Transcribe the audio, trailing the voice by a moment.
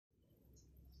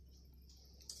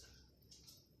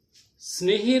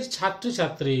স্নেহের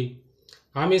ছাত্রছাত্রী,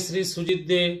 আমি শ্রী সুজিত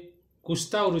দে,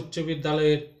 কুস্তাউর উচ্চ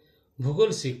বিদ্যালয়ের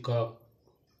ভূগোল শিক্ষক।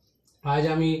 আজ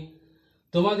আমি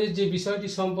তোমাদের যে বিষয়টি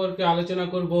সম্পর্কে আলোচনা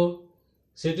করব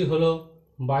সেটি হলো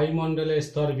বায়ুমণ্ডলের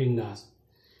স্তরবিন্যাস।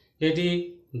 এটি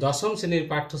দশম শ্রেণীর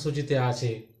পাঠ্যসূচিতে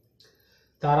আছে।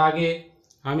 তার আগে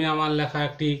আমি আমার লেখা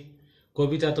একটি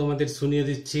কবিতা তোমাদের শুনিয়ে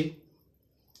দিচ্ছি।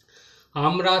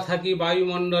 আমরা থাকি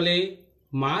বায়ুমণ্ডলে,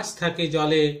 মাছ থাকে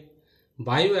জলে,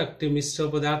 বায়ু একটি মিশ্র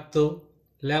পদার্থ,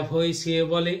 ল্যাভোইসিয়ে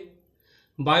বলে।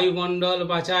 বায়ুমণ্ডল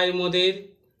বাঁচায় মোদের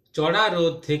চড়া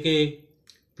রোদ থেকে,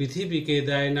 পৃথিবীকে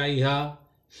দেয় না ইহা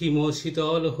হিম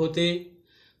শীতল হতে।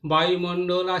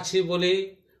 বায়ুমণ্ডল আছে বলে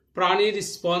প্রাণীর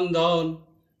স্পন্দন,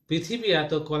 পৃথিবী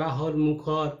এত কোলাহল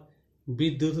মুখর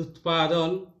বিদ্যুৎ উৎপাদন।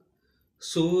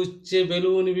 সুউচ্চে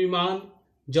বেলুন বিমান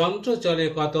যন্ত্র চলে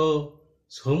কত,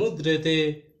 সমুদ্রেতে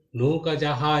নৌকা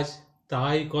জাহাজ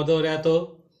তাই কদর এত।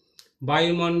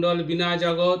 বায়ুমণ্ডল বিনা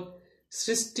জগৎ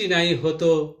সৃষ্টি নাই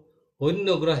হতো, অন্য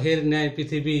গ্রহের ন্যায়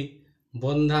পৃথিবী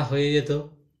বন্ধা হয়ে যেত।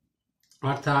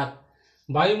 অর্থাৎ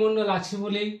বায়ুমণ্ডল আছে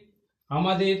বলেই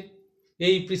আমাদের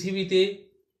এই পৃথিবীতে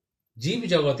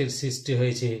জীবজগতের সৃষ্টি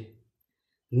হয়েছে।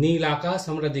 নীল আকাশ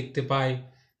আমরা দেখতে পাই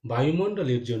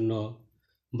বায়ুমণ্ডলের জন্য।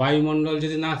 বায়ুমণ্ডল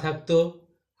যদি না থাকতো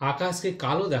আকাশকে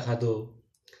কালো দেখাতো।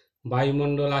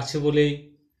 বায়ুমণ্ডল আছে বলেই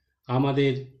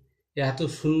আমাদের এত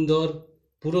সুন্দর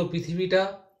পুরো পৃথিবীটা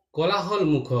কোলাহল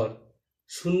মুখর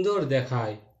সুন্দর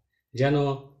দেখায়, যেন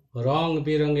রং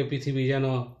বেরঙে পৃথিবী যেন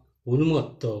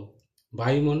উন্মত্ত।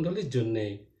 বায়ুমণ্ডলের জন্যে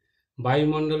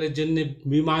বায়ুমণ্ডলের জন্যে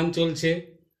বিমান চলছে,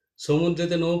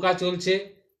 সমুদ্রেতে নৌকা চলছে,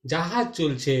 জাহাজ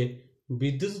চলছে,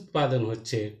 বিদ্যুৎ উৎপাদন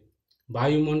হচ্ছে।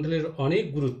 বায়ুমণ্ডলের অনেক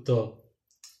গুরুত্ব।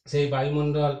 সেই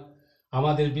বায়ুমণ্ডল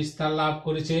আমাদের বিস্তার লাভ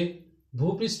করেছে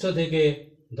ভূপৃষ্ঠ থেকে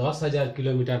 10,000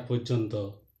 কিলোমিটার পর্যন্ত।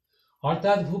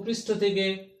 অর্থাৎ ভূপৃষ্ঠ থেকে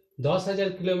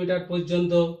 10,000 কিলোমিটার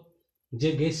পর্যন্ত যে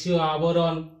গ্যাসীয়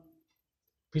আবরণ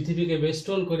পৃথিবীকে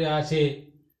বেষ্টন করে আছে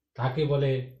তাকে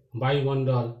বলে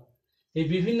বায়ুমণ্ডল। এই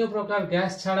বিভিন্ন প্রকার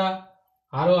গ্যাস ছাড়া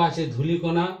আরও আছে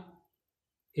ধূলিকণা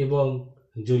এবং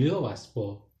জলীয় বাষ্প।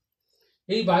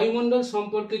 এই বায়ুমণ্ডল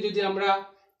সম্পর্কে যদি আমরা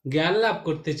জ্ঞান লাভ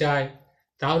করতে চাই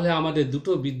তাহলে আমাদের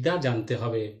দুটো বিদ্যা জানতে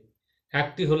হবে।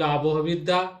 একটি হলো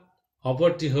আবহবিদ্যা,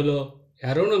 অপরটি হলো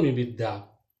অ্যারোনমি বিদ্যা।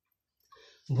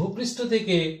 ভূপৃষ্ঠ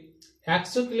থেকে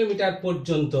 100 কিলোমিটার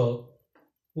পর্যন্ত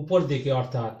উপর দিকে,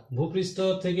 অর্থাৎ ভূপৃষ্ঠ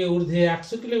থেকে ঊর্ধ্বে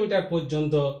 100 কিলোমিটার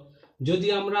পর্যন্ত যদি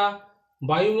আমরা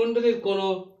বায়ুমণ্ডলের কোনো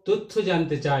তথ্য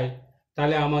জানতে চাই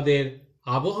তাহলে আমাদের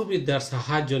আবহবিদ্যার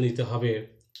সাহায্য নিতে হবে।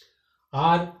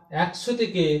 আর 100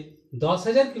 থেকে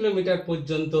 10,000 কিলোমিটার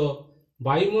পর্যন্ত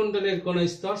বায়ুমণ্ডলের কোনো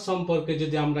স্তর সম্পর্কে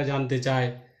যদি আমরা জানতে চাই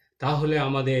তাহলে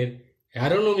আমাদের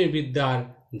অ্যারোনমি বিদ্যার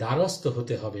দ্বারস্থ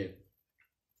হতে হবে।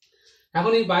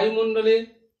 এখন এই বায়ুমণ্ডলে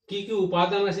কি কি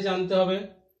উপাদান আছে জানতে হবে।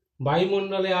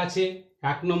 বায়ুমণ্ডলে আছে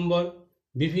 1 নম্বর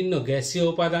বিভিন্ন গ্যাসীয়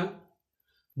উপাদান,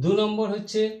 2 নম্বর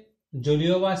হচ্ছে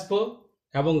জলীয় বাষ্প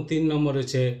এবং 3 নম্বর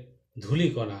হচ্ছে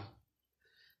ধূলিকণা।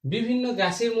 বিভিন্ন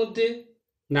গ্যাসের মধ্যে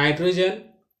নাইট্রোজেন,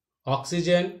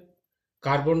 অক্সিজেন,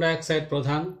 কার্বন ডাইঅক্সাইড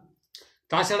প্রধান।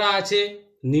 তাছাড়া আছে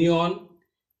নিয়ন,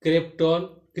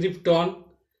 ক্রিপ্টন,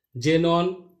 জেনন,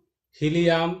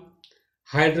 হিলিয়াম,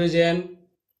 হাইড্রোজেন,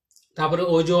 তারপরে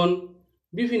ওজোন,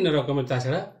 বিভিন্ন রকমের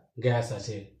তাছাড়া গ্যাস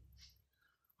আছে।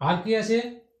 আর কি আছে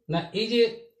না, এই যে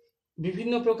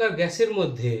বিভিন্ন প্রকার গ্যাসের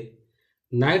মধ্যে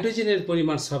নাইট্রোজেনের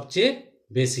পরিমাণ সবচেয়ে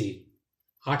বেশি,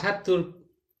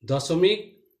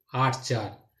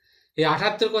 78.84। এই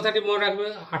 78 কথাটি মনে রাখবে,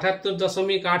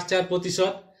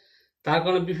 78.84%। তার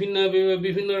কারণে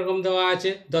বিভিন্ন রকম দেওয়া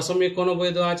আছে। দশমিক কোনো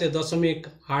বই দেওয়া আছে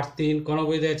 0.83, কোনো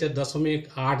বই দেওয়া আছে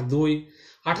 0.82।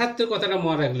 78 কথাটা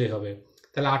মনে রাখলেই হবে।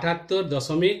 তাহলে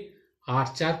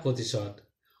 78.84%।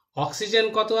 অক্সিজেন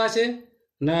কত আছে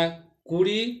না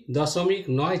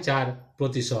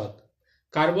 20.94%।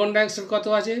 কার্বন ডাইঅক্সাইড কত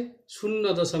আছে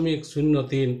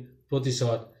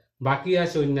 0.03%। বাকি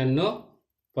আছে অন্যান্য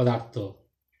পদার্থ।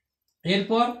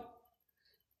 এরপর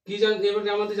এবার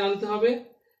আমাদের জানতে হবে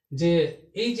যে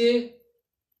এই যে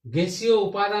গ্যাসীয়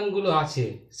উপাদানগুলো আছে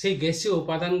সেই গ্যাসীয়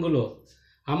উপাদানগুলো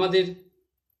আমাদের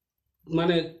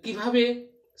মানে কিভাবে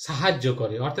সাহায্য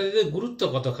করে, অর্থাৎ এদের গুরুত্ব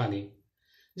কতখানি।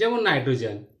 যেমন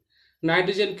নাইট্রোজেন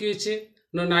কি হচ্ছে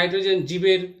না, নাইট্রোজেন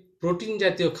জীবের প্রোটিন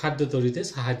জাতীয় খাদ্য তৈরিতে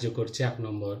সাহায্য করছে 1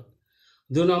 নম্বর।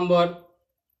 2 নম্বর,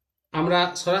 আমরা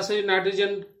সরাসরি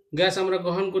নাইট্রোজেন গ্যাস আমরা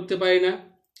গ্রহণ করতে পারি না।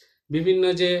 বিভিন্ন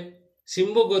যে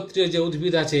সিম্বগোত্রীয় যে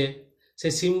উদ্ভিদ আছে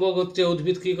সেই সিম্বগোত্রীয়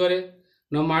উদ্ভিদ কি করে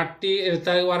না,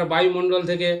 ওরা বায়ুমণ্ডল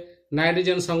থেকে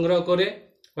নাইট্রোজেন সংগ্রহ করে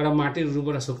ওরা মাটির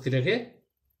উর্বরা শক্তিটাকে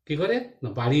কি করে না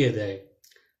বাড়িয়ে দেয়।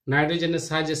 নাইট্রোজেনের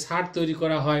সাহায্যে সার তৈরি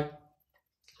করা হয়।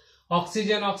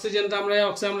 অক্সিজেন, অক্সিজেন তো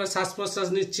আমরা শ্বাস প্রশ্বাস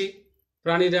নিচ্ছি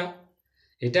প্রাণীরা,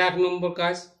 এটা 1 নম্বর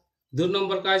কাজ। 2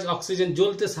 নম্বর কাজ, অক্সিজেন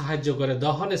জ্বলতে সাহায্য করে,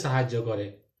 দহনে সাহায্য করে।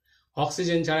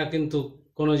 অক্সিজেন ছাড়া কিন্তু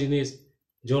কোনো জিনিস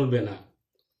জ্বলবে না।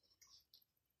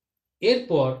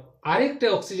 এরপর আরেকটা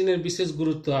অক্সিজেনের বিশেষ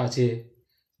গুরুত্ব আছে,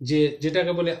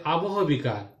 যেটাকে বলে আবহ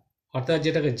বিকার, অর্থাৎ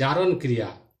যেটাকে জারণ ক্রিয়া,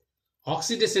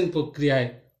 অক্সিডেশন প্রক্রিয়ায়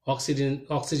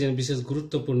অক্সিজেন বিশেষ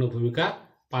গুরুত্বপূর্ণ ভূমিকা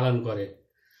পালন করে।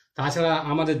 তাছাড়া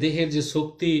আমাদের দেহের যে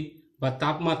শক্তি বা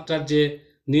তাপমাত্রার যে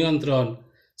নিয়ন্ত্রণ,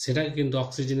 সেটাকে কিন্তু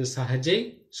অক্সিজেনের সাহায্যেই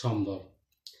সম্ভব।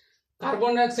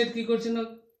 কার্বন ডাইঅক্সাইড কি করছে না?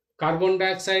 কার্বন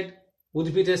ডাইঅক্সাইড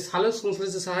উদ্ভিদের সালোক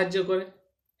সংশ্লেষে সাহায্য করে,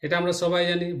 এটা আমরা সবাই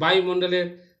জানি। বায়ুমণ্ডলের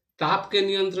তাপকে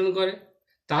নিয়ন্ত্রণ করে,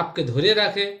 তাপকে ধরে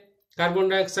রাখে কার্বন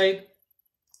ডাইঅক্সাইড।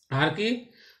 আর কি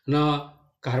না,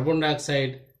 কার্বন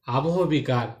ডাইঅক্সাইড আবহ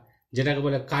বিকার, যেটাকে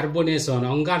বলে কার্বনেশন,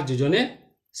 অঙ্গার যোজনে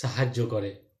সাহায্য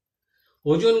করে।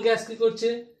 ওজোন গ্যাস কি করছে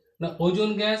না,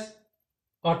 ওজোন গ্যাস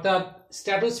অর্থাৎ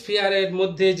স্ট্র্যাটোস্ফিয়ারের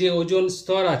মধ্যে যে ওজোন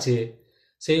স্তর আছে,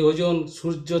 সেই ওজোন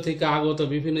সূর্য থেকে আগত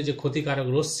বিভিন্ন যে ক্ষতিকারক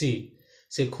রশ্মি,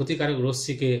 সেই ক্ষতিকারক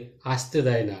রশ্মিকে আসতে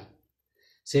দেয় না।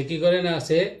 সে কি করে না,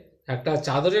 সে একটা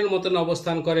চাদরের মতন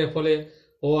অবস্থান করে, ফলে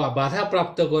ও বাধা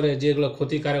প্রাপ্ত করে যেগুলো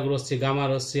ক্ষতিকারক রশ্মি, গামা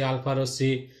রশ্মি, আলফা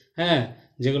রশ্মি, হ্যাঁ,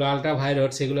 যেগুলো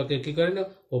আল্ট্রাভায়োলেট, সেগুলোকে কি করে না,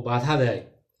 ও বাধা দেয়।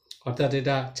 অর্থাৎ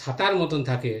এটা ছাতার মতন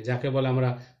থাকে, যাকে বলে আমরা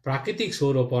প্রাকৃতিক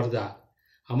সৌর পর্দা।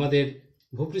 আমাদের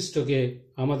ভূপৃষ্ঠকে,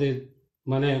 আমাদের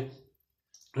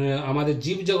আমাদের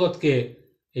জীবজগৎকে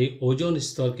এই ওজোন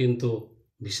স্তর কিন্তু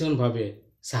ভীষণভাবে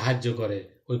সাহায্য করে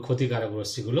ওই ক্ষতিকারক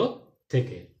রশ্মিগুলো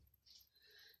থেকে।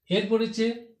 এরপর হচ্ছে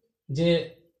যে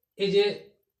এই যে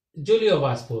জলীয়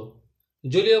বাষ্প,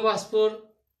 জলীয় বাষ্পর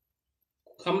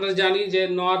আমরা জানি যে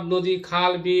নদ নদী,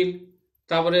 খাল বিল,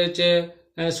 তারপরে হচ্ছে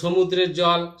সমুদ্রের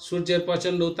জল সূর্যের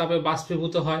প্রচণ্ড উত্তাপে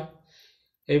বাষ্পীভূত হয়।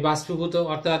 এই বাষ্পীভূত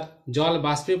অর্থাৎ জল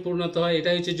বাষ্পে পরিণত হয়,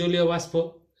 এটাই হচ্ছে জলীয় বাষ্প।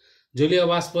 জলীয়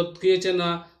বাষ্প কি হচ্ছে না,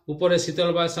 উপরে শীতল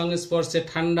বায়ুর সঙ্গে স্পর্শে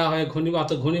ঠান্ডা হয়ে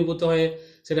ঘনীভূত হয়ে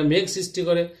সেটা মেঘ সৃষ্টি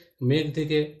করে, মেঘ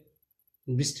থেকে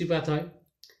বৃষ্টিপাত হয়।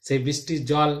 সেই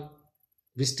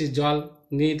বৃষ্টির জল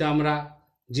নিয়ে তো আমরা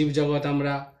জীবজগৎ,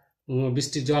 আমরা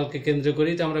বৃষ্টির জলকে কেন্দ্র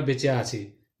করেই তো আমরা বেঁচে আছি।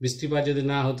 বৃষ্টিপাত যদি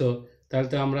না হতো, তাহলে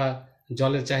তো আমরা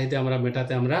জলের চাহিদা আমরা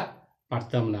মেটাতে আমরা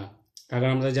পারতাম না। কারণ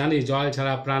আমরা জানি জল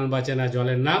ছাড়া প্রাণ বাঁচে না,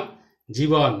 জলের নাম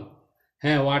জীবন।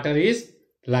 হ্যাঁ, ওয়াটার ইজ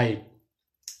লাইফ।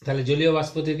 তাহলে জলীয়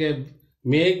বাষ্প থেকে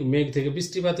মেঘ থেকে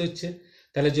বৃষ্টিপাত হচ্ছে।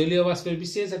 তাহলে জলীয় বাষ্পের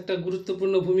বিশেষ একটা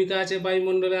গুরুত্বপূর্ণ ভূমিকা আছে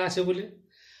বায়ুমণ্ডলে আছে বলে।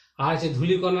 আর আছে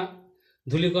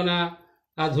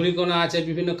ধূলিকণা আছে,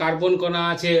 বিভিন্ন কার্বন কণা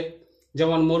আছে।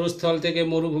 যেমন মরুস্থল থেকে,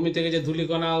 মরুভূমি থেকে যে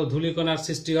ধূলিকণার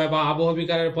সৃষ্টি হয়, বা আবহ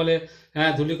বিকারের ফলে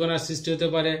ধূলিকণার সৃষ্টি হতে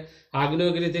পারে।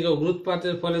 আগ্নেয়গিরি থেকে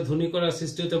অগ্নুৎপাতের ফলে ধূলিকণার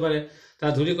সৃষ্টি হতে পারে। তা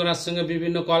ধূলিকণার সঙ্গে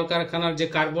বিভিন্ন কলকারখানার যে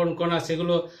কার্বন কণা,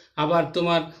 সেগুলো আবার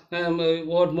তোমার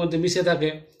ওর মধ্যে মিশে থাকে।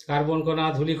 কার্বন কণা,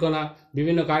 ধূলিকণা,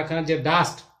 বিভিন্ন কারখানার যে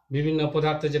ডাস্ট, বিভিন্ন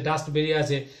পদার্থ যে ডাস্ট বেরিয়ে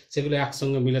আসে, সেগুলো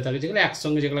একসঙ্গে মিলে থাকে,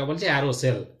 যেগুলো বলছে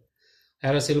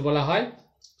অ্যারোসেল বলা হয়।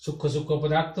 সূক্ষ্ম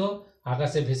পদার্থ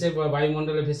আকাশে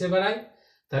বায়ুমণ্ডলে ভেসে বেড়ায়।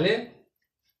 তাহলে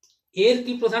এর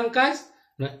কি প্রধান কাজ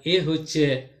না, এর হচ্ছে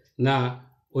না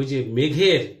ওই যে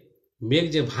মেঘ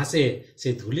যে ভাসে,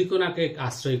 সেই ধূলিকণাকে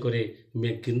আশ্রয় করে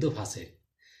মেঘ কিন্তু ভাসে।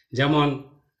 যেমন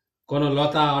কোনো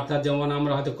লতা, অর্থাৎ যেমন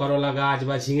আমরা হয়তো করলা গাছ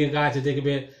বা ঝিঙে গাছ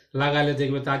লাগালে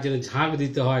দেখবে তার জন্য ঝাঁক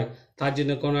দিতে হয়, তার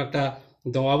জন্য কোনো একটা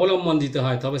অবলম্বন দিতে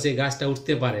হয়, তবে সেই গাছটা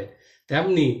উঠতে পারে।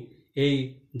 তেমনি এই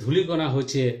ধূলিকণা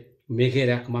হচ্ছে মেঘের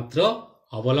একমাত্র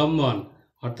অবলম্বন,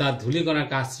 অর্থাৎ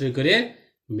ধূলিকণাকে আশ্রয় করে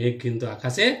মেঘ কিন্তু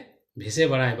আকাশে ভেসে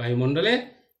বেড়ায়, বায়ুমণ্ডলে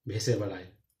ভেসে বেড়ায়।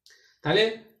 তাহলে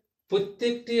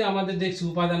প্রত্যেকটি আমাদের দেখছি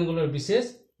উপাদানগুলোর বিশেষ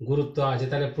গুরুত্ব আছে।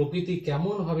 তাহলে প্রকৃতি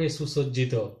কেমনভাবে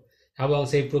সুসজ্জিত, এবং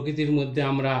সেই প্রকৃতির মধ্যে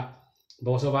আমরা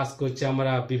বসবাস করছি।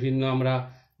 আমরা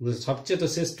সবচেয়ে তো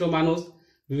শ্রেষ্ঠ মানুষ,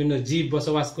 বিভিন্ন জীব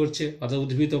বসবাস করছে, অর্থাৎ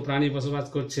উদ্ভিদ প্রাণী বসবাস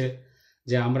করছে।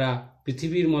 যে আমরা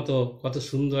পৃথিবীর মতো কত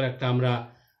সুন্দর একটা আমরা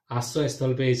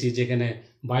আশ্রয়স্থল পেয়েছি, যেখানে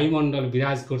বায়ুমণ্ডল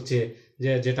বিরাজ করছে,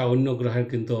 যেটা অন্য গ্রহের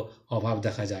কিন্তু অভাব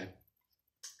দেখা যায়।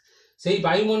 সেই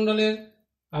বায়ুমণ্ডলের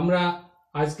আমরা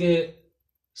আজকে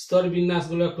স্তর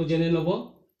বিন্যাসগুলো একটু জেনে নেব।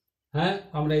 হ্যাঁ,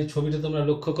 আমরা এই ছবিটা তোমরা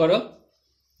লক্ষ্য করো।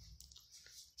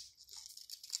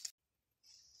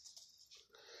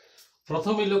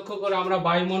 প্রথমে লক্ষ্য করো, আমরা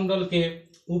বায়ুমণ্ডলকে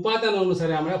উপাদান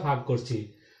অনুসারে আমরা ভাগ করছি।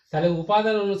 তাহলে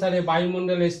উপাদান অনুসারে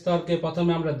বায়ুমণ্ডলের স্তরকে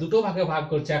প্রথমে আমরা দুটো ভাগে ভাগ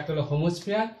করছি, একটা হলো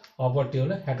হোমোস্ফিয়ার, অপরটি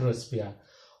হলো হেটেরোস্ফিয়ার।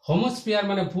 হোমোস্ফিয়ার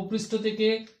মানে ভূপৃষ্ঠ থেকে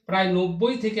প্রায়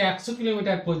 90 থেকে 100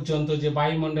 কিলোমিটার পর্যন্ত যে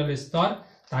বায়ুমণ্ডলের স্তর,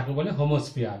 তাকে বলে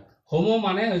হোমোস্ফিয়ার। হোমো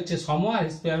মানে হচ্ছে সম, আর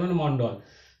স্ফিয়ার মানে মণ্ডল।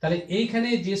 তাহলে এইখানে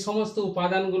যে সমস্ত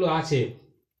উপাদানগুলো আছে,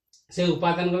 সেই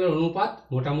উপাদানগুলোর অনুপাত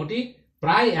মোটামুটি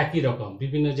প্রায় একই রকম,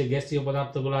 বিভিন্ন যে গ্যাসীয়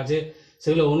পদার্থগুলো আছে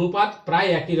সেগুলো অনুপাত প্রায়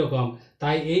একই রকম,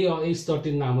 তাই এই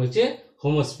স্তরটির নাম হচ্ছে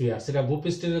হোমোস্ফিয়ার। সেটা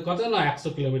ভূপৃষ্ঠের কত না 100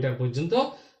 কিলোমিটার পর্যন্ত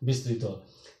বিস্তৃত।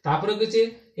 তারপরে হচ্ছে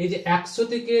এই যে 100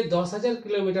 থেকে 10,000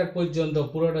 কিলোমিটার পর্যন্ত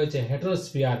পুরোটা হচ্ছে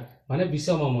হেটেরোস্ফিয়ার, মানে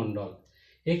বিষমমণ্ডল।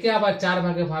 একে আবার 4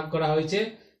 ভাগে ভাগ করা হয়েছে।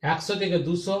 100 থেকে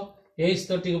 200 এই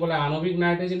স্তরটিকে বলে আণবিক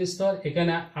নাইট্রোজেন স্তর,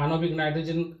 এখানে আণবিক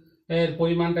নাইট্রোজেন এর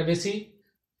পরিমাণটা বেশি।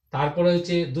 তারপরে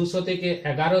হচ্ছে 200 থেকে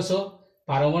 1100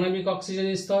 পারমাণবিক অক্সিজেন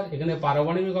স্তর, এখানে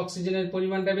পারমাণবিক অক্সিজেনের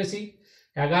পরিমাণটা বেশি।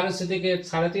 1100 থেকে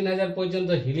 3500 পর্যন্ত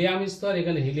হিলিয়াম স্তর,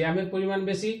 এখানে হিলিয়ামের পরিমাণ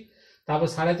বেশি। তারপর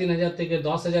 3500 থেকে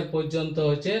 10,000 পর্যন্ত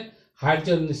হচ্ছে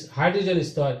হাইড্রোজেন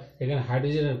স্তর, এখানে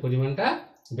হাইড্রোজেনের পরিমাণটা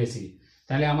বেশি।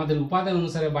 তাহলে আমাদের উপাদান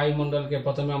অনুসারে বায়ুমণ্ডলকে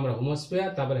প্রথমে আমরা হোমোস্ফিয়ার,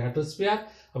 তারপরে হেটেরোস্ফিয়ার,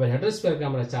 আবার হেটেরোস্ফিয়ারকে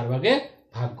আমরা 4 ভাগে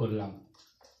ভাগ করলাম।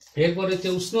 এরপর হচ্ছে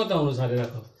উষ্ণতা অনুসারে,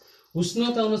 দেখো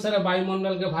উষ্ণতা অনুসারে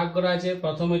বায়ুমণ্ডলকে ভাগ করা আছে।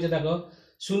 প্রথমে হচ্ছে দেখো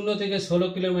 0 থেকে 16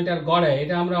 কিলোমিটার গড়ে,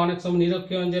 এটা আমরা অনেক সময়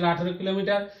নিরক্ষীয় অঞ্চলে 18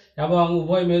 কিলোমিটার এবং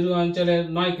উভয় মেরু অঞ্চলে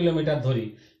 9 কিলোমিটার ধরি,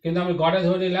 কিন্তু আমি গড়ে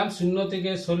ধরে নিলাম। 0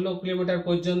 থেকে 16 কিলোমিটার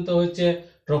পর্যন্ত হচ্ছে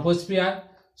ট্রপোস্ফিয়ার,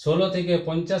 16 থেকে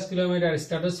 50 কিলোমিটার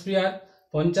স্ট্র্যাটোস্ফিয়ার,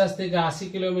 50 থেকে 80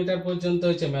 কিলোমিটার পর্যন্ত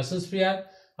হচ্ছে মেসোস্ফিয়ার,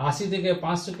 80 থেকে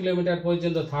 500 কিলোমিটার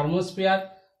পর্যন্ত থার্মোস্ফিয়ার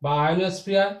বা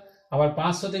আয়নোস্ফিয়ার, আবার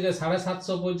 500 থেকে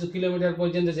 750 কিলোমিটার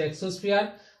পর্যন্ত হচ্ছে এক্সোস্ফিয়ার,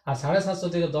 আর 750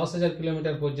 থেকে 10,000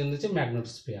 কিলোমিটার পর্যন্ত হচ্ছে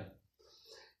ম্যাগনেটোস্ফিয়ার।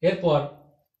 এরপর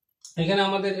এখানে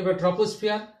আমাদের এবার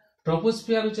ট্রপোস্ফিয়ার।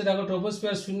 ট্রপোস্ফিয়ার হচ্ছে দেখো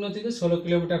ট্রপোস্ফিয়ার 0 থেকে 16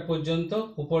 কিলোমিটার পর্যন্ত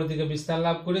উপর দিকে বিস্তার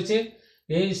লাভ করেছে।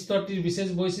 এই স্তরটির বিশেষ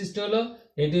বৈশিষ্ট্য হলো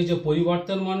এটি হচ্ছে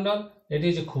পরিবর্তন মণ্ডল, এটি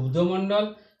হচ্ছে ক্ষুব্ধ মণ্ডল।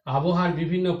 আবহাওয়ার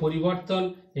বিভিন্ন পরিবর্তন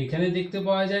এখানে দেখতে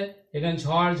পাওয়া যায়। এখানে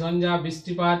ঝড় ঝঞ্ঝা,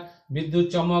 বৃষ্টিপাত, বিদ্যুৎ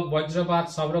চমক, বজ্রপাত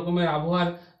সব রকমের আবহাওয়ার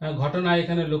ঘটনা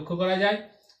এখানে লক্ষ্য করা যায়।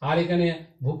 আর এখানে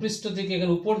ভূপৃষ্ঠ থেকে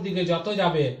এখানে উপর দিকে যত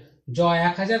যাবে,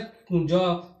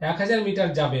 1000 মিটার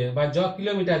যাবে বা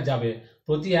কিলোমিটার যাবে,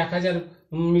 প্রতি 1000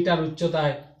 মিটার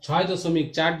উচ্চতায়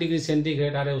 6.4 ডিগ্রি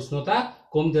সেন্টিগ্রেড হারে উষ্ণতা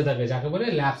কমতে থাকে, যাকে বলে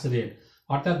ল্যাপস রেট।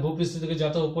 অর্থাৎ ভূপৃষ্ঠ থেকে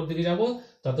যত উপর দিকে যাব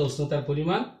তত উষ্ণতার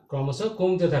পরিমাণ ক্রমশ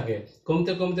কমতে থাকে,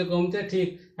 কমতে কমতে কমতে ঠিক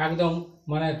একদম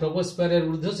মানে ট্রপোস্ফিয়ারের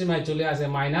ঊর্ধ্বসীমায় চলে আসে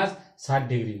 -60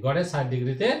 ডিগ্রি, গড়ে 60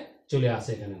 ডিগ্রিতে চলে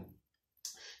আসে এখানে।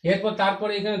 এরপর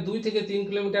তারপরে এখানে 2 থেকে 3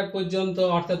 কিলোমিটার পর্যন্ত,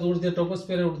 অর্থাৎ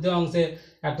ট্রপোস্ফিয়ারের ঊর্ধ্ব অংশে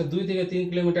একটা 2 থেকে 3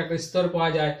 কিলোমিটার একটা স্তর পাওয়া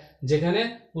যায়, যেখানে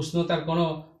উষ্ণতার কোনো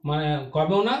মানে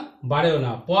কমেও না বাড়েও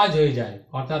না, পজ হয়ে যায়।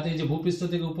 অর্থাৎ এই যে ভূপৃষ্ঠ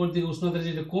থেকে উপর দিকে উষ্ণতা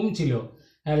যেটা কম ছিল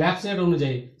ল্যাপস রেট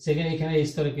অনুযায়ী, সেখানে এখানে এই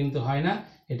স্তরে কিন্তু হয় না,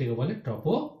 এটাকে বলে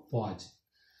ট্রপোপজ।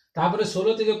 তারপরে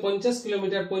 16 থেকে 50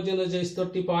 কিলোমিটার পর্যন্ত যে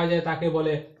স্তরটি পাওয়া যায় তাকে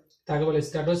বলে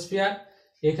স্ট্র্যাটোস্ফিয়ার।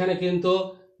 এখানে কিন্তু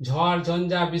ঝড়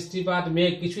ঝঞ্ঝা, বৃষ্টিপাত,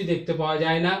 মেঘ কিছুই দেখতে পাওয়া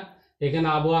যায় না, এখানে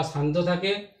আবহাওয়া শান্ত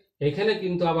থাকে। এখানে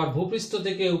কিন্তু আবার ভূপৃষ্ঠ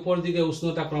থেকে উপর দিকে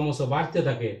উষ্ণতা ক্রমশ বাড়তে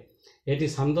থাকে। এটি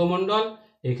শান্তমণ্ডল,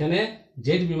 এখানে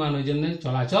জেট বিমান ওই জন্য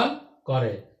চলাচল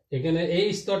করে। এখানে এই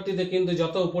স্তরটিতে কিন্তু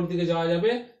যত উপর দিকে যাওয়া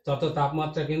যাবে তত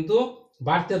তাপমাত্রা কিন্তু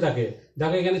বাড়তে থাকে।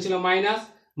 দেখো এখানে ছিল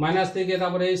মাইনাস থেকে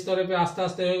তারপরে এই স্তরে আস্তে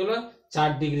আস্তে হয়ে গেল 4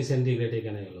 ডিগ্রি সেন্টিগ্রেড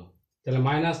এখানে এলো। তাহলে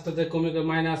মাইনাসটাতে কমে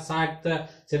 -60,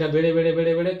 সেটা বেড়ে বেড়ে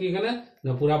বেড়ে বেড়ে কি এখানে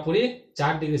না পুরাপুরি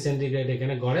 4 ডিগ্রি সেন্টিগ্রেড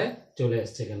এখানে গড়ে চলে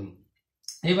আসছে এখানে।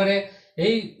 এবারে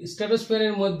এই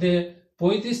স্ট্র্যাটোস্ফিয়ারের মধ্যে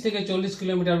 35 থেকে 40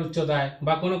 কিলোমিটার উচ্চতায়,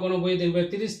 বা কোনো কোনো বই দেখবে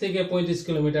 30 থেকে 35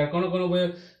 কিলোমিটার, কোনো কোনো বই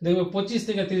দেখবে 25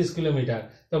 থেকে 30 কিলোমিটার।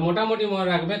 তো মোটামুটি মনে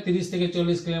রাখবে 30 থেকে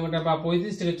 40 কিলোমিটার বা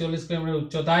 35 থেকে 40 কিলোমিটার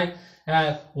উচ্চতায়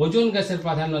ওজোন গ্যাসের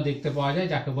প্রাধান্য দেখতে পাওয়া যায়,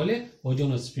 যাকে বলে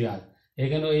ওজোনোস্ফিয়ার।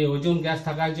 এখানে এই ওজোন গ্যাস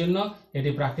থাকার জন্য এটি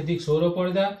প্রাকৃতিক সৌর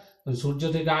পর্দা, সূর্য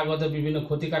থেকে আগত বিভিন্ন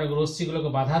ক্ষতিকারক রশ্মিগুলোকে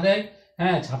বাধা দেয়।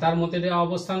 ছাতার মধ্যে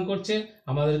অবস্থান করছে,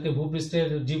 আমাদেরকে ভূপৃষ্ঠের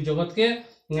জীবজগৎকে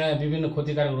বিভিন্ন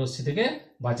ক্ষতিকারক রশ্মি থেকে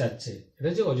বাঁচাচ্ছে। এটা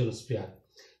হচ্ছে ওজোনোস্ফিয়ার।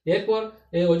 এরপর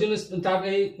এই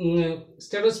এই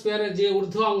স্ট্র্যাটোস্ফিয়ারের যে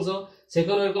ঊর্ধ্ব অংশ,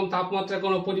 সেখানে এরকম তাপমাত্রা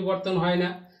কোনো পরিবর্তন হয় না,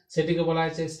 সেটিকে বলা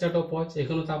হয়েছে স্ট্র্যাটোপজ।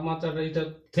 এখানে তাপমাত্রাটা এটা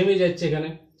থেমে যাচ্ছে এখানে।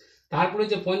 তারপরে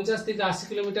যে 50 থেকে 80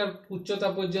 কিলোমিটার উচ্চতা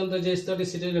পর্যন্ত যে স্তরটি,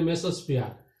 সেটি হলো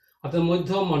মেসোস্ফিয়ার, অর্থাৎ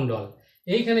মধ্যমণ্ডল।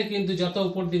 এইখানে কিন্তু যত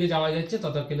উপর দিকে যাওয়া যাচ্ছে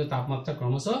তত কিন্তু তাপমাত্রা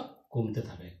ক্রমশ কমতে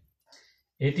থাকে।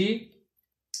 এটি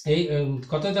এই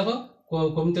কত দেখো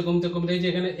কমতে কমতে কমতে, এই যে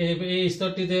এখানে এই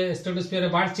স্তরটিতে স্ট্র্যাটোস্ফিয়ারে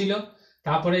বাড়ছিল,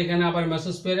 তারপরে এখানে আবার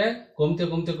মেসোস্ফিয়ারে কমতে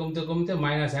কমতে কমতে কমতে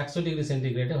 -100 ডিগ্রি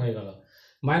সেন্টিগ্রেডে হয়ে গেল।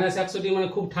 -100 ডিগ্রি মানে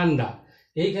খুব ঠান্ডা।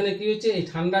 এইখানে কি হচ্ছে, এই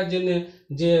ঠান্ডার জন্য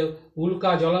যে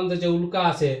উল্কা, জ্বলন্ত যে উল্কা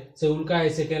আসে, সেই উল্কা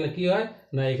এসে এখানে কি হয়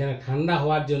না, এখানে ঠান্ডা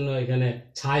হওয়ার জন্য এখানে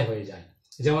ছাই হয়ে যায়।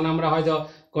 যেমন আমরা হয়তো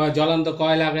জ্বলন্ত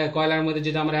কয়লার মধ্যে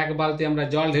যদি আমরা 1 বালতি আমরা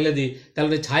জল ঢেলে দিই,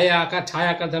 তাহলে ছাই আকার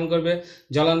ধারণ করবে।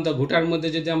 জ্বলন্ত ঘুঁটার মধ্যে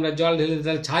যদি আমরা জল ঢেলে দিই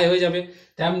তাহলে ছাই হয়ে যাবে।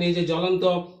 তেমনি যে জ্বলন্ত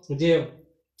যে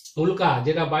উল্কা,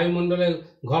 যেটা বায়ুমণ্ডলের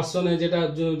ঘর্ষণে যেটা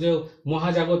যে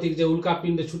মহাজাগতিক যে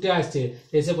উল্কাপিণ্ড ছুটে আসছে,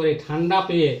 এসে পরে ঠান্ডা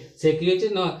পেয়ে সে কি হয়েছে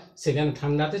না, সেখানে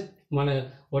ঠান্ডাতে মানে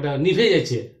ওটা নিভে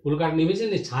যাচ্ছে, উল্কাটা নিভেছে,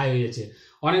 ছাই হয়ে যাচ্ছে।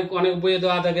 অনেক অনেক বইয়ে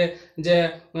দেওয়া থাকে যে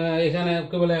এখানে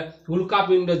কি বলে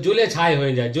উল্কাপিণ্ড জ্বলে ছাই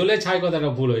হয়ে যায়। জ্বলে ছাই কথাটা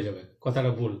ভুল হয়ে যাবে,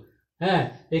 কথাটা ভুল। হ্যাঁ,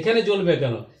 এখানে জ্বলবে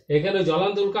কেন? এখানে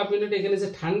জ্বলন্ত উল্কাপিণ্ডটা এখানে সে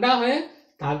ঠান্ডা হয়ে,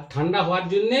 তার ঠান্ডা হওয়ার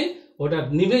জন্যেই ওটা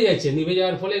নিভে যাচ্ছে, নিভে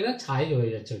যাওয়ার ফলে এখানে ছাই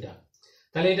হয়ে যাচ্ছে ওটা।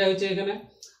 তাহলে এটা হচ্ছে এখানে।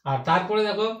 আর তারপরে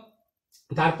দেখো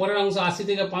তারপরের অংশ 80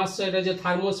 থেকে 500, এটা যে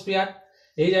থার্মোস্ফিয়ার।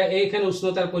 এইখানে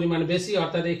উষ্ণতার পরিমাণ বেশি,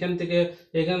 অর্থাৎ এখান থেকে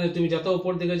এখানে তুমি যত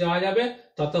উপর দিকে যাওয়া যাবে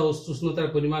তত উষ্ণতার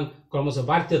পরিমাণ ক্রমশ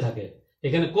বাড়তে থাকে।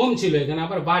 এখানে কম ছিল, এখানে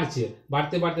আবার বাড়ছে,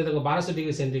 বাড়তে বাড়তে দেখো 1200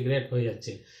 ডিগ্রি সেন্টিগ্রেড হয়ে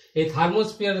যাচ্ছে। এই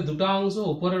থার্মোস্ফিয়ারের দুটো অংশ,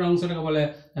 উপরের অংশটাকে বলে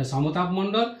সমতাপ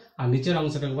মণ্ডল, আর নিচের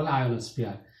অংশটাকে বলে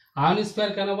আয়নোস্ফিয়ার।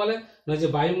 আয়নোস্ফিয়ার কেন বলে না, যে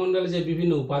বায়ুমণ্ডলে যে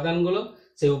বিভিন্ন উপাদানগুলো,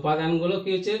 সেই উপাদানগুলো কি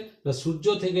হচ্ছে না, সূর্য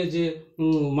থেকে যে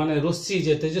মানে রশ্মি,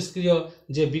 যে তেজস্ক্রিয়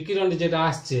যে বিকিরণ যেটা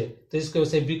আসছে, তেজস্ক্রিয়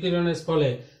সেই বিকিরণের ফলে,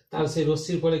 তার সেই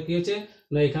রশ্মির ফলে কি হচ্ছে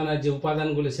না, এখানে যে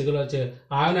উপাদানগুলো সেগুলো হচ্ছে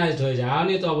আয়নাইজড হয়ে যায়,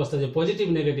 আয়নিত অবস্থা, যে পজিটিভ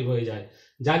নেগেটিভ হয়ে যায়।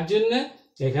 যার জন্য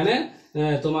এখানে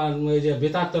তোমার ওই যে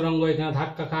বেতার তরঙ্গ এখানে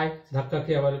ধাক্কা খায়, ধাক্কা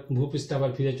খেয়ে আবার ভূপৃষ্ঠে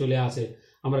আবার ফিরে চলে আসে,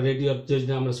 আমরা রেডিও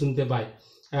যদি আমরা শুনতে পাই,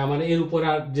 মানে এর উপর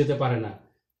আর যেতে পারে না।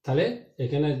 তাহলে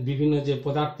এখানে বিভিন্ন যে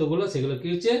পদার্থগুলো সেগুলো কি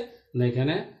হচ্ছে না,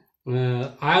 এখানে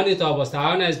আয়নিত অবস্থা,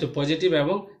 আয়নাইজড পজিটিভ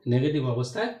এবং নেগেটিভ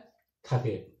অবস্থায়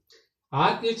থাকে।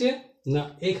 আর কি হচ্ছে না,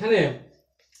 এখানে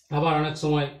আবার অনেক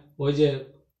সময় ওই যে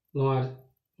তোমার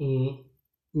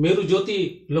মেরুজ্যোতি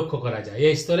লক্ষ্য করা যায়,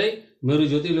 এই স্তরে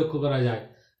মেরুজ্যোতি লক্ষ্য করা যায়,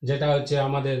 যেটা হচ্ছে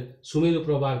আমাদের সুমেরু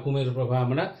প্রভা আর কুমেরু প্রভা,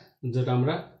 যেটা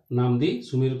আমরা নাম দিই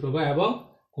সুমেরু প্রভা এবং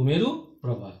কুমেরু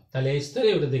প্রভা। তাহলে এই স্তরে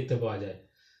ওটা দেখতে পাওয়া যায়।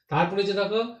 তারপরে যে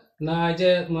দেখো না, যে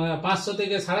 500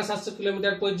 থেকে 750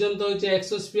 কিলোমিটার পর্যন্ত হচ্ছে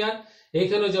এক্সোস্ফিয়ার।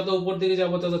 এইখানে যত উপর দিকে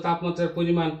যাবো তত তাপমাত্রার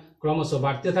পরিমাণ ক্রমশ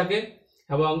বাড়তে থাকে,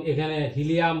 এবং এখানে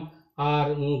হিলিয়াম আর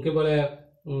কি বলে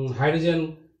হাইড্রোজেন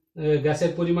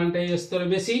গ্যাসের পরিমাণটা এই স্তরে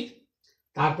বেশি।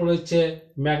 তারপর হচ্ছে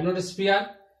ম্যাগনেটোস্ফিয়ার,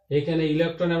 এখানে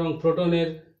ইলেকট্রন এবং প্রোটনের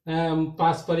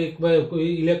পারস্পরিক,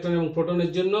 ইলেকট্রন এবং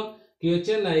প্রোটনের জন্য কি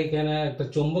হচ্ছে না, এখানে একটা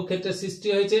চৌম্বক ক্ষেত্রের সৃষ্টি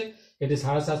হয়েছে। এটি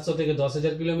 750 থেকে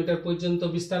 10,000 কিলোমিটার পর্যন্ত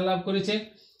বিস্তার লাভ করেছে।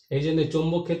 এই জন্য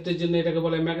চৌম্বক ক্ষেত্রের জন্য এটাকে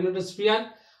বলে ম্যাগনেটোস্ফিয়ার।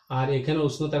 আর এখানে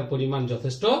উষ্ণতার পরিমাণ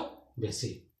যথেষ্ট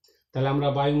বেশি। তাহলে আমরা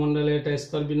বায়ুমণ্ডলে এটা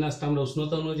স্তর বিন্যাসটা আমরা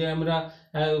উষ্ণতা অনুযায়ী আমরা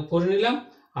করে নিলাম,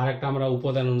 আর একটা আমরা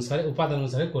উপাদান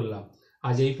অনুসারে করলাম।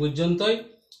 আজ এই পর্যন্তই।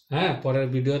 হ্যাঁ, পরের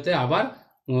ভিডিওতে আবার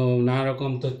নানা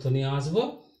রকম তথ্য নিয়ে আসবো।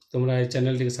 তোমরা এই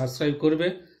চ্যানেলটিকে সাবস্ক্রাইব করবে,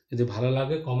 যদি ভালো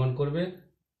লাগে কমেন্ট করবে,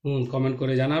 কমেন্ট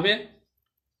করে জানাবে।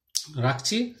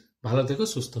 রাখছি, ভালো থেকো,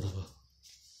 সুস্থ থাকো।